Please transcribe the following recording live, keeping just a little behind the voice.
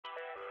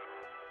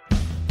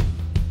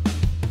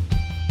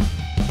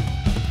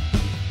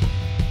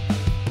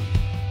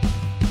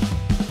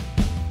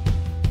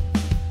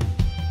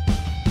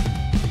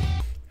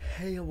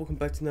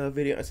back to another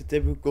video. And today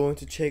we're going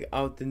to check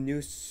out the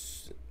new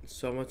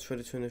summer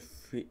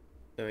 2023.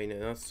 I mean,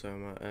 not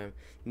summer.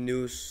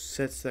 New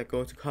sets that are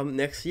going to come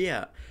next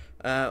year.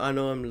 I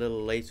know I'm a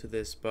little late to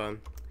this, but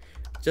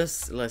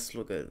just let's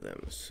look at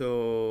them. So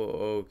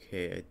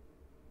okay,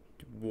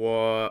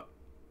 what?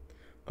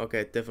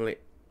 Okay, definitely.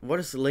 What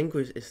is the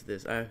language is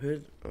this? I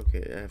heard.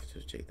 Okay, I have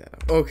to check that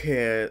out.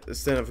 Okay,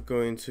 instead of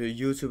going to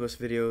YouTuber's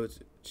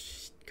videos,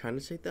 kind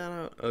of check that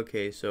out.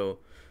 Okay, so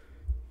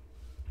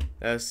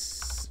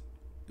that's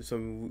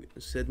some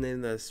set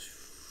name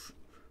that's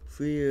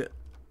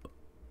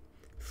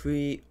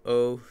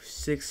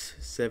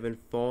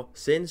 30674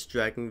 Saints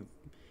Dragon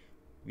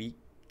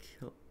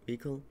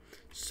vehicle.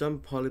 Some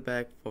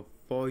polybag for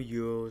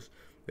 €4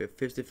 with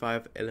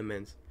 55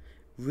 elements.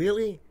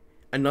 Really?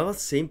 Another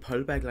same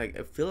polybag? Like,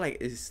 I feel like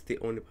it's the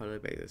only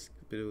polybag that's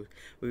blue.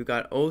 We've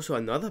got also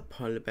another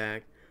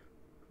polybag,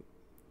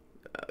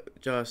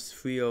 just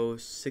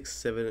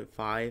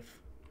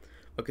 30675.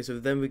 Okay, so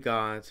then we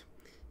got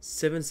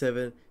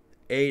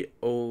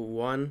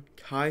 77801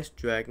 Kai's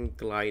Dragon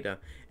Glider,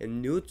 a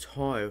new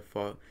toy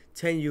for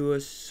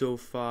 €10. So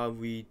far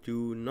we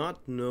do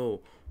not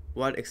know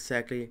what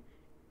exactly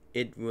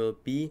it will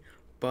be,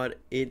 but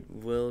it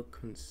will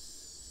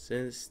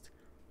consist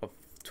of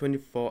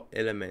 24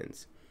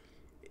 elements.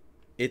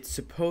 It's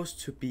supposed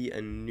to be a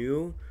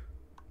new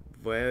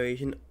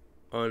variation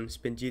on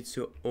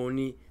Spinjitzu,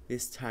 only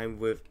this time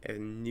with a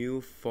new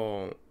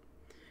form.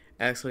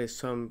 Actually,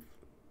 something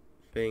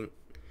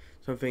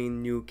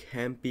new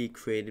can be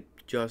created,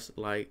 just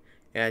like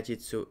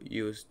Airjitsu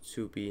used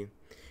to be.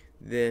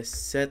 The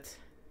set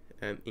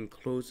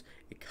includes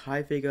a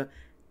Kai figure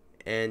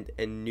and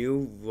a new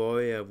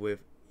warrior with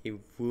a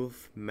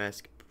wolf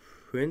mask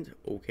print.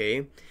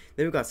 Okay,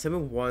 then we got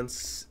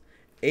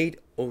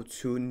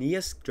 71802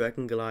 Nia's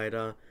Dragon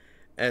Glider.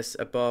 As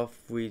above,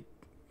 we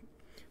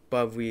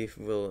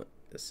will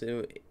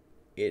assume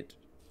it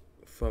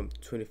from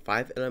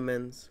 25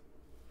 elements.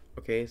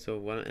 Okay, so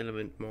one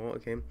element more.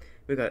 Okay,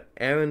 we got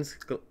Aaron's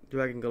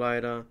Dragon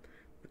Glider,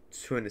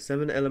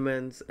 27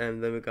 elements,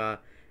 and then we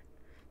got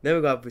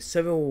with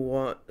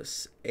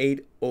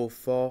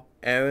 71804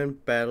 Aaron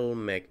Battle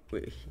Mech.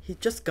 He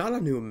just got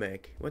a new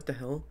mech. What the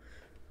hell?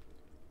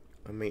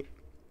 I mean,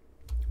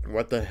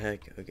 what the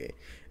heck? Okay,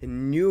 a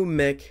new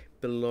mech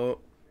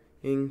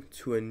belonging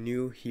to a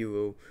new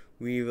hero.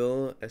 We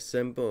will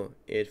assemble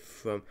it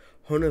from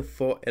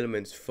 104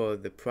 elements for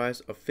the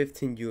price of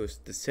 €15.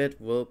 The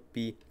set will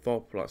be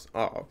 4+.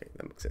 Oh, okay,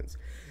 that makes sense.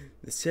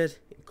 The set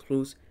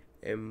includes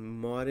a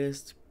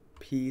modest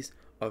piece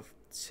of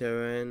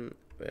terrain,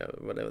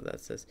 whatever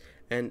that says,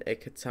 and a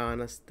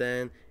katana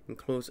stand,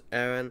 includes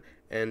Aaron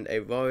and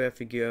a warrior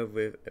figure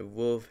with a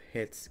wolf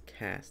head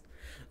cast.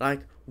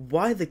 Like,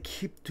 why they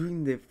keep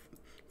doing the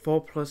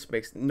 4+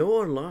 mechs? No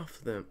one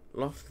loved them.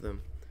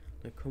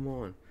 Like, come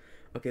on.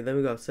 Okay, then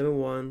we got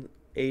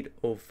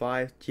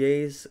 71805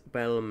 Jay's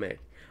Battle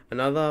Mech.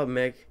 Another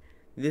mech,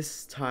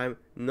 this time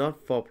not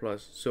 4+.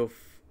 So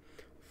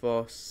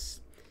for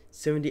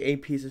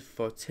 78 pieces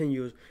for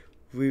 €10,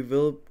 we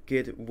will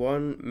get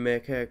one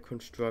mecha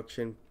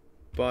construction,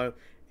 but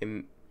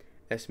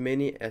as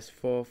many as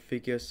 4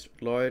 figures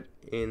loaded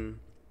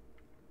in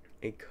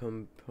a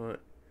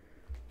complete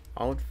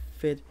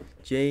outfit.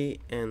 Jay,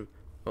 an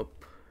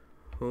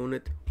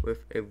opponent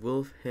with a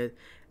wolf head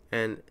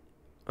and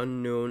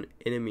unknown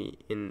enemy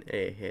in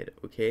a head.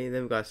 Okay,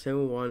 then we got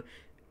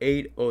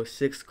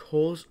 71806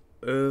 Cole's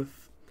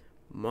Earth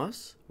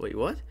Moss. Wait,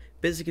 what?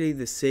 Basically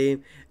the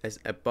same as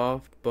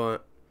above,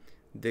 but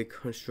the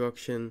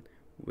construction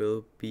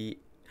will be.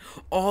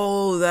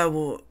 Oh, that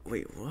one.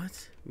 Wait,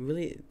 what?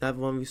 Really? That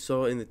one we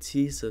saw in the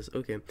teasers.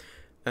 Okay,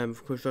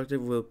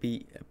 constructed will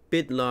be a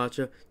bit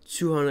larger,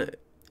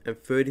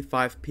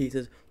 235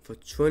 pieces for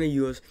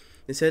 €20.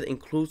 The set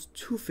includes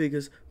 2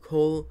 figures,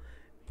 Cole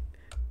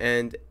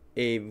and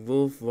a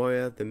wolf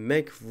warrior. The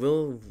mech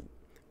will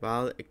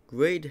wield a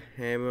great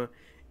hammer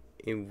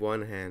in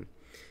one hand.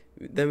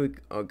 Then we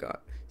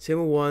got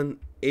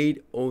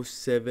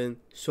 71807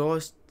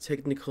 Source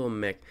Technical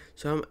Mech.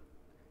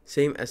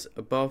 Same as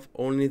above,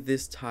 only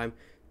this time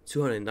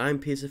 209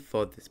 pieces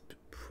for the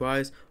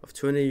price of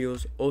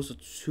 €20. Also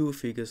 2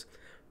 figures.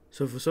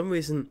 So for some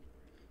reason,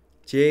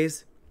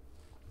 Jay's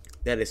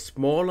that is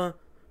smaller,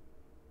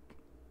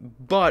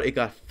 but it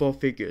got 4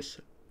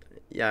 figures.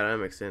 Yeah, that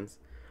makes sense.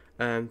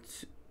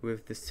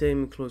 With the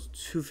same close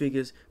 2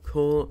 figures,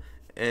 Cole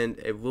and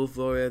a wolf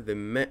warrior. The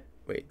mech.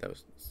 Wait, that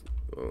was.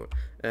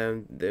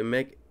 The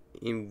mech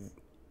in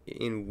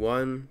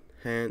one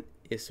hand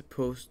is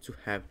supposed to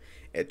have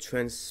a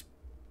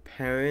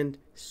transparent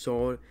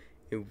sword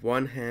in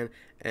one hand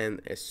and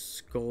a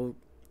skull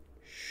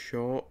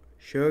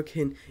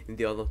shuriken in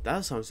the other.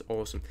 That sounds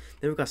awesome.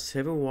 Then we got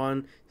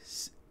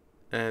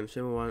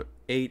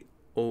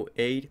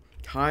 71808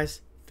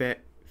 Kai's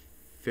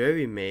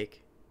Fairy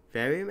Mech.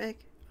 I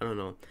don't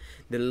know.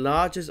 The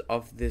largest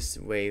of this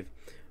wave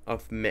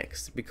of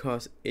mechs,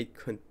 because it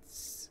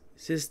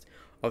consists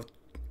of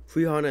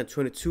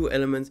 322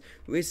 elements,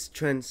 which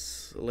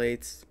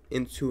translates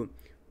into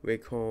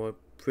record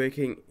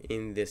breaking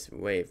in this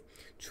wave.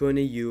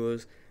 20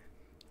 euros.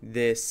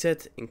 The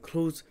set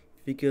includes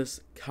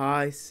figures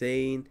Kai,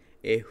 Zane,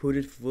 a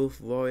hooded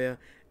wolf warrior,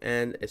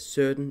 and a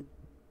certain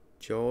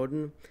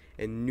Jordan,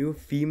 a new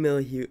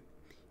female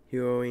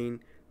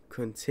heroine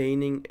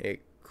containing a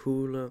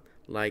cooler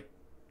like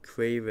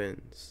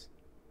Craven's.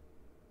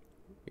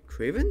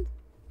 Craven?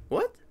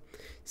 What?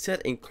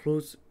 Set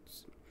includes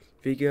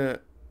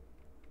figure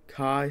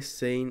Kai,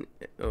 Zane.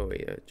 Oh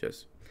yeah,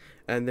 just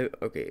and then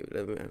okay.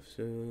 Let me have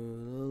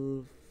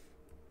so.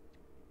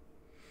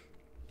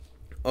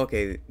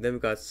 Okay, then we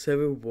got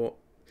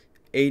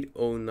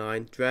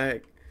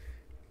 7809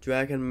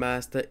 Dragon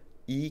Master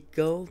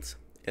Eagles,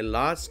 a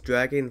large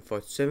dragon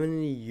for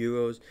 70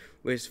 euros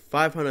with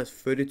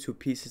 532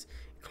 pieces,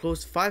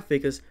 includes 5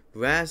 figures: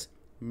 Raz,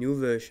 new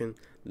version,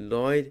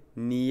 Lloyd,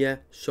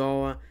 Nia,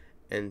 Sora,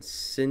 and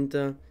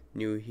Cinder,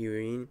 new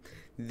heroine.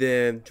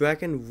 The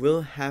dragon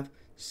will have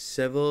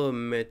several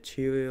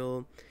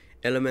material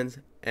elements,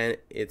 and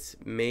its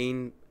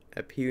main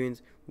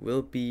appearance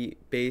will be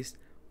based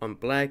on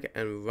black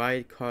and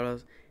white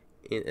colors.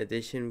 In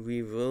addition,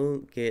 we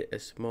will get a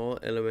small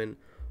element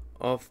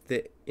of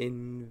the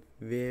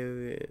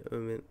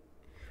environment,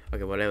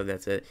 okay, whatever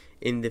that's it,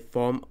 in the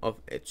form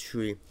of a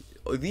tree.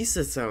 Oh, these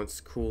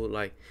sounds cool,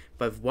 like,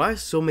 but why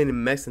so many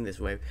mechs in this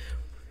wave?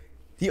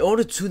 The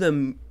only two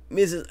that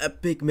misses a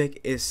big mech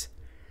is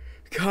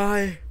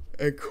Kai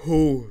and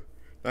Cole.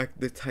 Like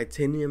the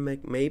titanium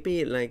mech,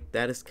 maybe like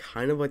that is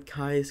kind of what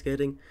Kai is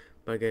getting,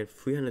 but again,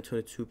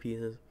 322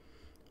 pieces.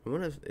 I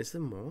wonder if, is there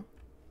more?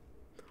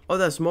 Oh,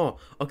 that's more.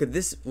 Okay,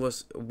 this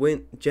was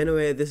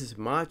January, this is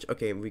March.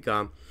 Okay, we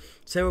got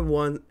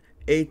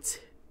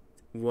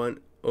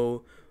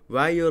 71810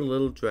 Ryo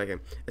Little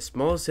Dragon, a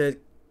small set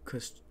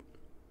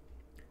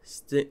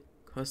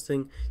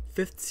costing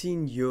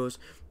 15 euros.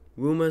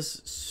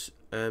 Rumors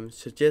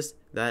suggest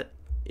that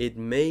it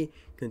may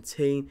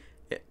contain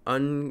an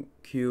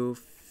unqueued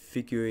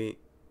figurine,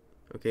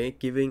 okay,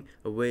 giving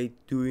away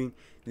during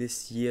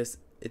this year's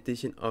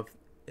edition of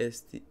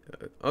SD.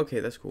 Okay,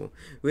 that's cool.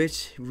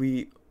 Which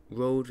we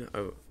wrote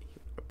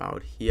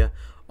about here.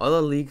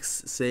 Other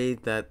leaks say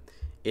that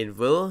it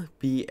will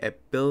be a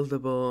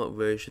buildable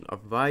version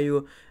of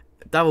Ryu.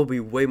 That will be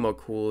way more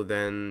cool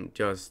than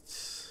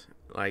just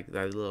like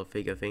that little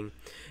figure thing.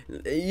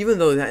 Even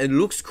though that it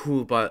looks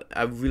cool, but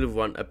I really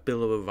want a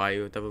buildable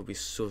Ryu. That would be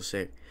so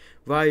sick.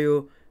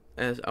 Ryu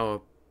as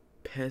our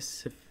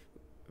passive,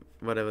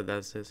 whatever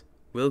that says,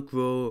 will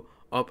grow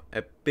up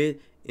a bit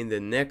in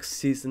the next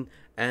season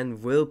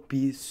and will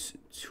be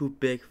too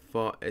big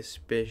for a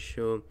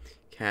special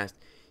cast.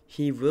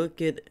 He will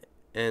get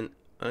an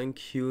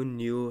unqueued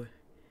new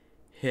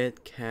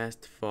head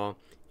cast for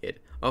it.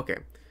 Okay,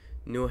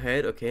 new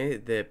head. Okay,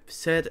 the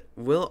set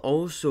will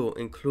also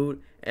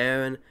include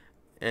Aaron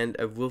and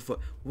a wolf.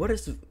 What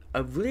is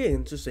really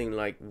interesting?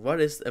 Like, what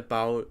is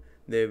about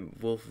the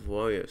wolf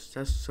warriors?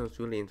 That sounds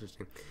really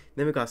interesting.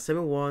 Then we got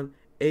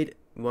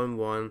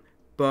 71811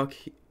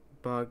 Buggy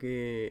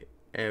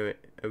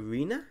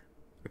Arena.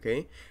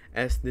 Okay,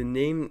 as the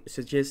name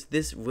suggests,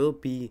 this will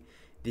be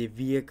the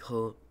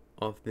vehicle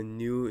of the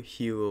new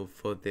hero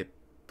for the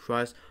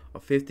price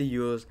of 50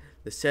 euros.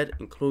 The set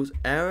includes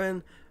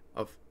Aaron,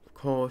 of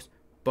course,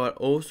 but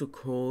also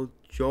called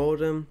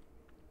Jordan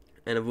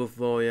and a wolf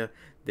warrior.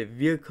 The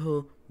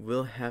vehicle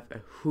will have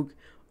a hook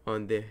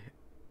on the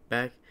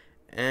back,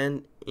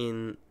 and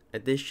in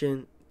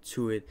addition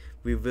to it,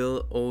 we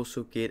will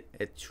also get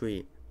a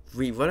tree.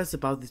 What is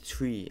about the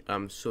tree?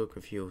 I'm so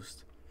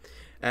confused.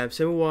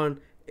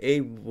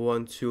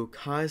 71812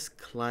 Kai's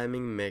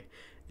climbing mech,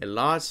 a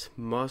large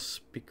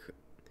must be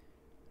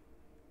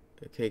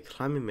okay,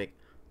 climbing mech.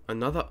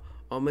 Another,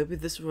 or maybe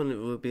this one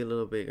will be a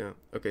little bigger.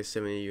 Okay,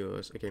 70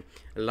 euros. Okay,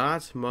 a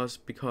large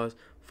must, because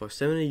for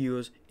 70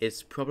 euros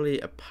it's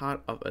probably a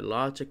part of a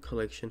larger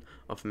collection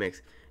of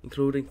mechs,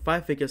 including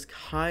 5 figures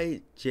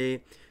Kai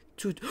J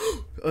 2.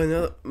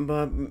 Another,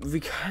 but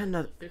we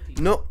cannot.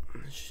 50. No,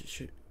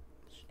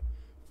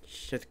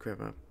 shut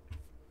crap up.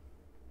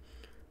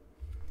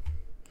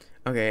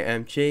 Okay,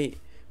 J,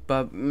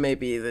 but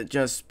maybe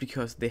just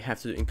because they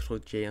have to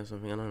include J or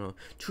something. I don't know.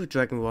 2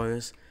 Dragon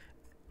Warriors.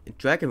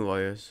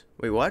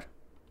 Wait, what?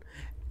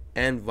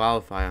 And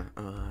Wildfire.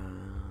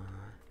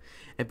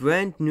 A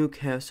brand new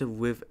character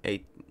with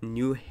a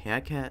new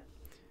haircut.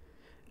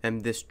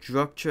 And the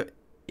structure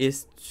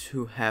is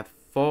to have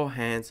 4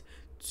 hands,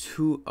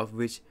 2 of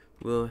which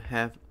will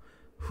have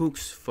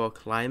hooks for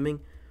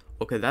climbing.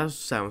 Okay, that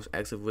sounds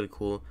actually really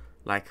cool.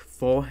 Like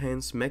 4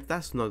 hands mech.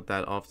 That's not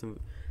that often.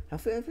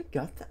 Have we ever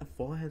got that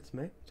 4 hands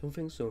mech? Don't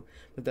think so.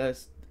 But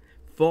there's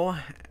 4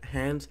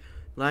 hands.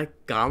 Like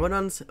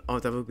Garmadon's. Oh,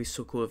 that would be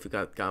so cool if we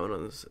got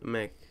Garmadon's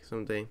mech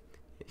someday.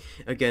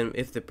 Again,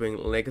 if they bring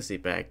Legacy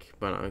back.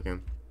 But okay.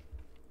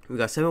 We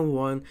got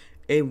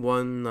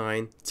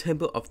 71819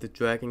 Temple of the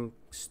Dragon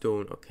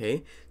Stone.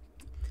 Okay.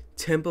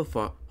 Temple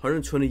for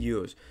 120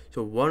 euros.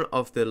 So one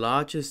of the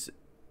largest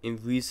in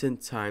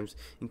recent times,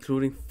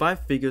 including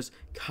 5 figures: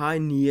 Kai,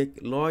 Nia,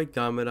 Lloyd,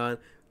 Garmadon,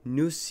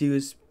 new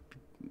series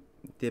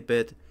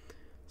debut,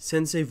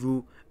 Sensei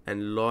Wu,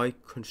 and Lloyd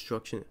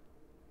Construction.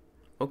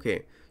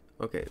 Okay,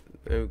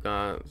 then we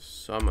got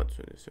Summer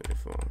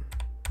 2024.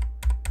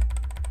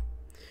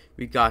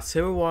 We got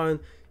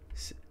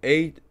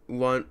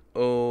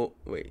 71810.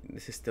 Wait,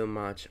 this is still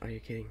March. Are you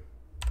kidding?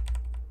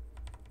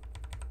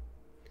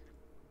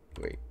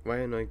 Wait,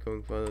 why am I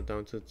going further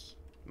down to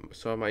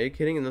summer? Are you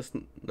kidding? There's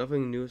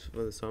nothing news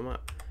for the summer.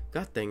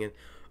 God dang it.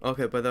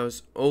 Okay, but there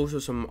was also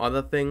some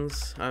other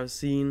things I've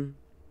seen.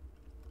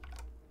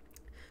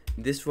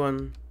 This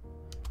one.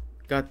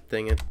 God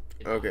dang it.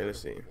 Okay,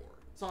 let's see.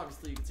 So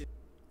obviously you can see.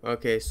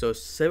 Okay, so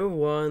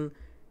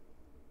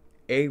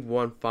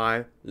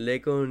 71815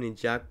 Lego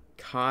Ninjago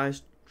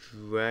Cars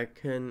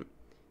Dragon,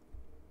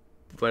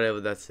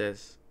 whatever that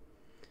says.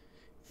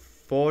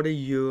 40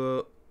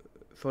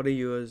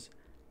 euros,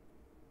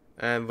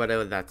 and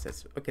whatever that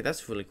says. Okay,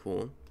 that's really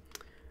cool.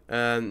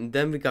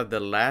 Then we got the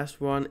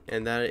last one,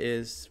 and that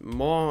is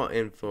more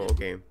info.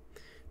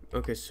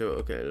 Okay,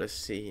 so let's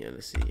see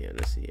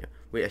here.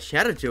 Wait, a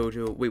Shadow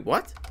Dojo. Wait,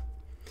 what?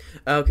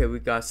 Okay, we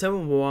got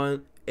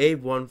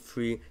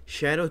 71813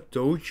 Shadow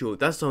Dojo.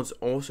 That sounds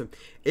awesome.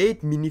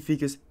 8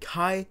 minifigures: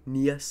 Kai,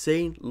 Nia,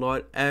 Zane,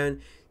 Lloyd,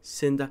 Aaron,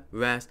 Cinder,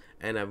 Raz,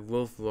 and a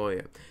Wolf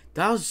Warrior.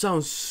 That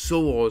sounds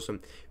so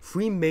awesome.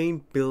 3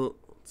 main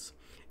builds: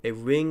 a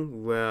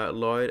ring where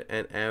Lloyd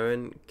and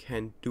Aaron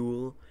can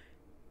duel.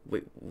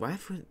 Wait, what?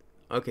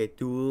 Okay,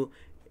 duel.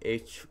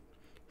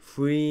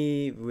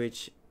 H3,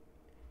 which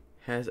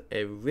has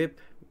a whip,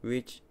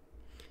 which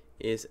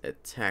is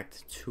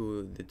attacked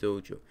to the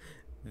dojo.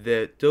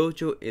 The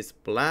dojo is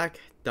black,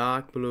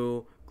 dark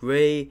blue,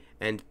 gray,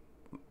 and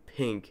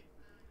pink.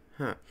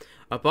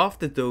 Above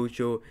the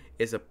dojo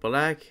is a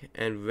black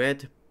and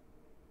red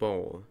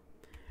ball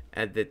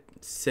at the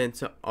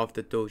center of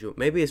the dojo.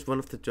 Maybe it's one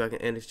of the Dragon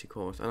Energy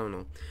cores. I don't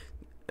know.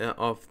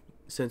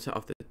 Center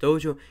of the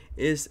dojo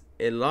is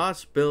a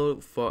large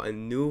build for a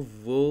new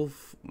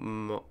wolf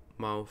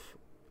mouth.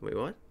 Wait,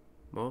 what?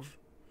 Mouth?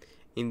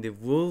 In the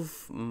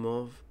wolf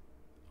mouth.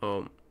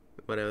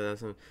 Whatever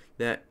that's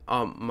that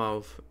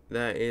mouth,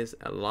 there is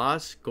a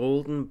large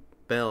golden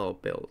bell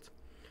built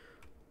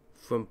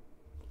from.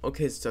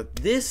 Okay, so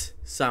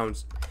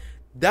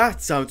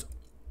that sounds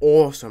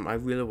awesome. I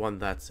really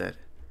want that set.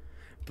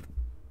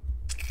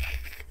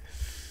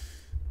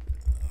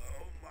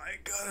 Oh my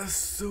god, there's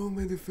so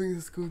many things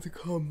that's going to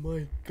come.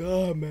 My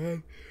god,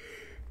 man.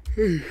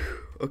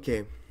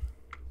 Okay,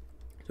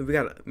 so we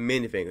got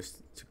many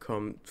things to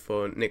come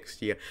for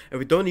next year, and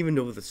we don't even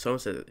know what the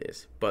sunset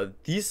is,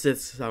 but these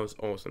sets sounds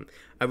awesome.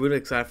 I'm really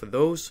excited for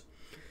those.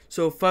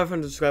 So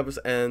 500 subscribers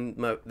and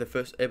the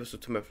first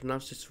episode to my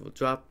FNAF will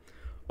drop.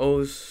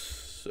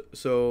 Also,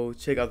 so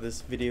check out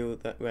this video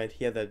that right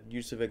here that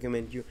YouTube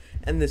recommend you,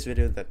 and this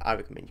video that I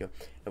recommend you.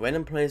 A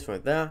random playlist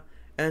right there,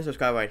 and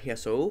subscribe right here.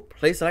 So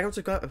please like and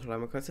subscribe if you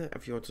like my content.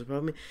 If you want to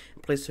support me,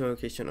 please turn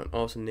notification on.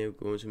 Also, never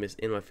going to miss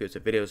any of my future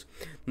videos.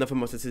 Nothing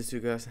more to say to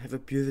you guys. Have a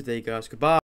beautiful day, guys. Goodbye.